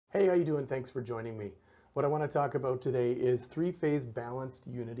Hey, how you doing? Thanks for joining me. What I want to talk about today is three-phase balanced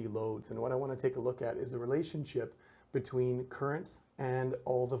unity loads. And what I want to take a look at is the relationship between currents and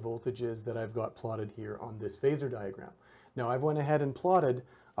all the voltages that I've got plotted here on this phasor diagram. Now I've went ahead and plotted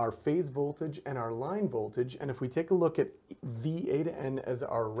our phase voltage and our line voltage. And if we take a look at VA to N as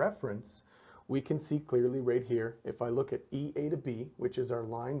our reference, we can see clearly right here, if I look at EA to B, which is our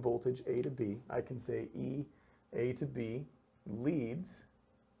line voltage A to B, I can say EA to B leads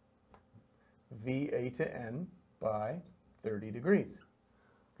VA to N by 30 degrees.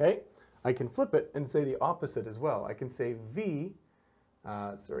 Okay? I can flip it and say the opposite as well. I can say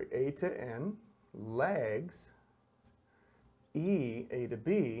A to N lags EA to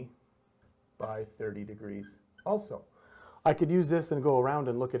B by 30 degrees also. I could use this and go around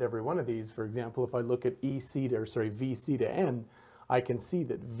and look at every one of these. For example, if I look at VC to N, I can see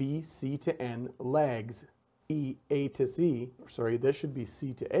that VC to N lags A to C, this should be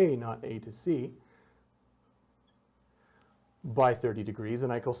C to A, not A to C, by 30 degrees.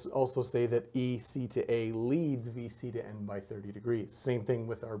 And I can also say that EC to A leads VC to N by 30 degrees. Same thing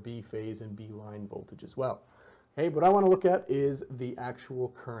with our B phase and B line voltage as well. Okay, what I want to look at is the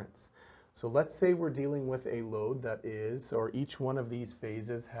actual currents. So let's say we're dealing with a load that is, or each one of these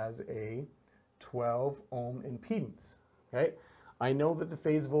phases has a 12 ohm impedance. Okay. I know that the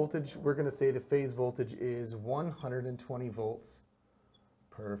phase voltage, we're going to say the phase voltage is 120 volts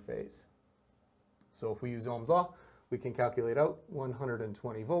per phase. So if we use Ohm's law, we can calculate out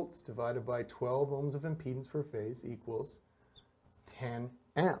 120 volts divided by 12 ohms of impedance per phase equals 10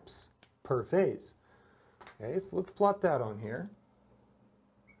 amps per phase. Okay, so let's plot that on here.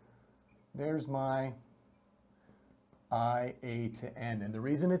 There's my IA to N. And the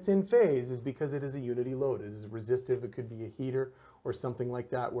reason it's in phase is because it is a unity load. It is resistive. It could be a heater or something like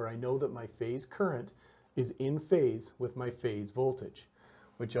that, where I know that my phase current is in phase with my phase voltage,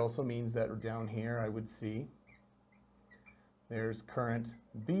 which also means that down here I would see there's current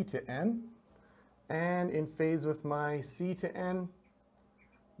B to N, and in phase with my C to N,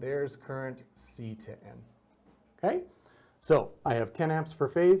 there's current C to N. Okay, so I have 10 amps per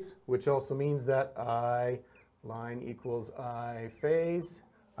phase, which also means that I line equals I phase.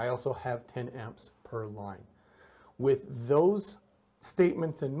 I also have 10 amps per line. With those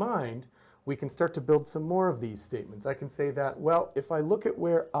statements in mind, we can start to build some more of these statements. I can say that, well, if I look at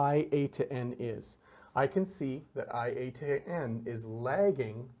where IA to N is, I can see that IA to N is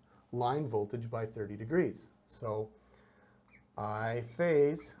lagging line voltage by 30 degrees. So I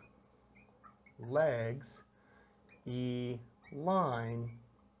phase lags E line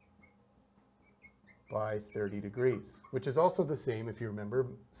by 30 degrees, which is also the same, if you remember,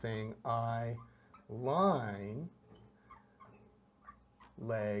 saying I line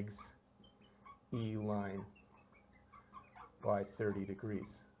lags E line by 30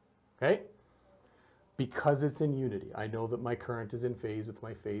 degrees. Okay? Because it's in unity, I know that my current is in phase with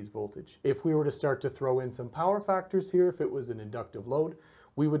my phase voltage. If we were to start to throw in some power factors here, if it was an inductive load,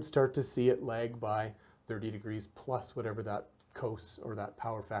 we would start to see it lag by 30 degrees plus whatever that cos or that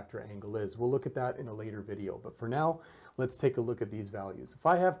power factor angle is. We'll look at that in a later video, but for now, let's take a look at these values. If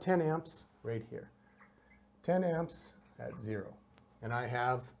I have 10 amps right here, 10 amps at 0, and I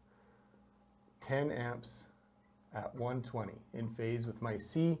have 10 amps at 120 in phase with my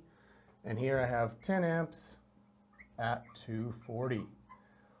C, and here I have 10 amps at 240,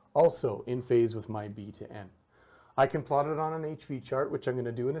 also in phase with my B to N. I can plot it on an HV chart, which I'm going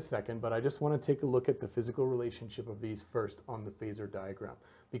to do in a second, but I just want to take a look at the physical relationship of these first on the phasor diagram,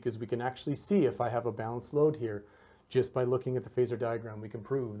 because we can actually see if I have a balanced load here, just by looking at the phasor diagram, we can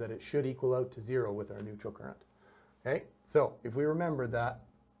prove that it should equal out to 0 with our neutral current. Okay, so if we remember that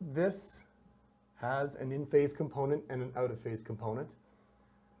this has an in-phase component and an out-of-phase component,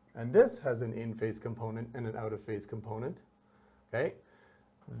 and this has an in-phase component and an out-of-phase component, okay,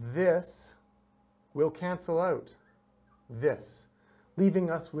 this will cancel out this, leaving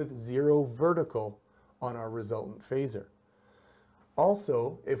us with 0 vertical on our resultant phasor.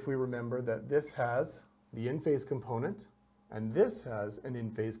 Also, if we remember that this has the in-phase component and this has an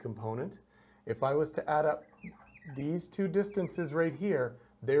in-phase component, if I was to add up these two distances right here,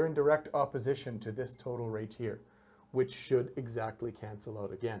 they're in direct opposition to this total right here, which should exactly cancel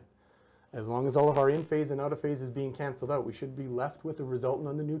out again. As long as all of our in-phase and out-of-phase is being canceled out, we should be left with a resultant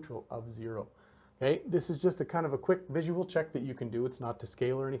on the neutral of 0. Okay, this is just a kind of a quick visual check that you can do. It's not to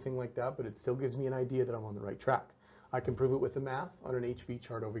scale or anything like that, but it still gives me an idea that I'm on the right track. I can prove it with the math on an HV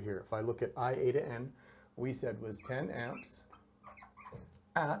chart over here. If I look at IA to N, we said was 10 amps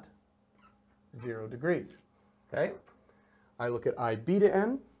at 0 degrees. Okay, I look at IB to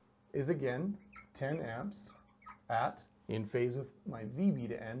N is again 10 amps at in phase with my VB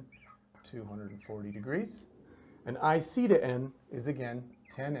to N, 240 degrees. And IC to N is again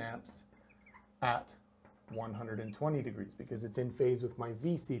 10 amps at 120 degrees because it's in phase with my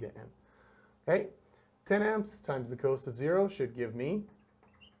VC to N. Okay, 10 amps times the cos of 0 should give me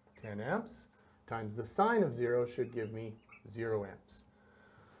 10 amps times the sine of 0 should give me 0 amps.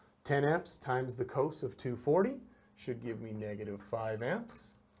 10 amps times the cos of 240 should give me negative 5 amps.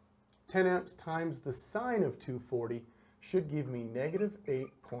 10 amps times the sine of 240 should give me negative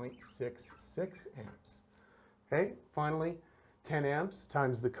 8.66 amps. Okay, finally, 10 amps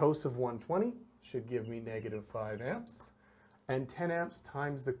times the cos of 120 should give me negative 5 amps. And 10 amps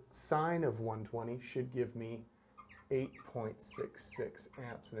times the sine of 120 should give me 8.66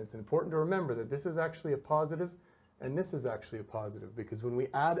 amps. And it's important to remember that this is actually a positive and this is actually a positive because when we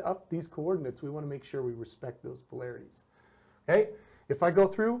add up these coordinates, we want to make sure we respect those polarities. Okay, if I go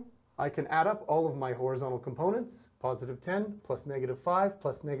through, I can add up all of my horizontal components, positive 10 plus negative 5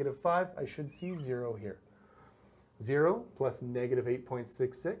 plus negative 5, I should see 0 here. 0 plus negative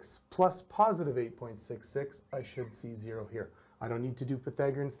 8.66 plus positive 8.66, I should see 0 here. I don't need to do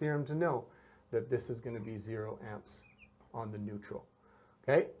Pythagorean's theorem to know that this is going to be 0 amps on the neutral.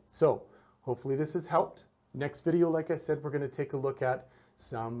 Okay, so hopefully this has helped. Next video, like I said, we're going to take a look at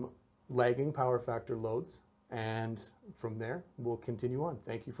some lagging power factor loads, and from there we'll continue on.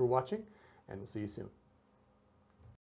 Thank you for watching, and we'll see you soon.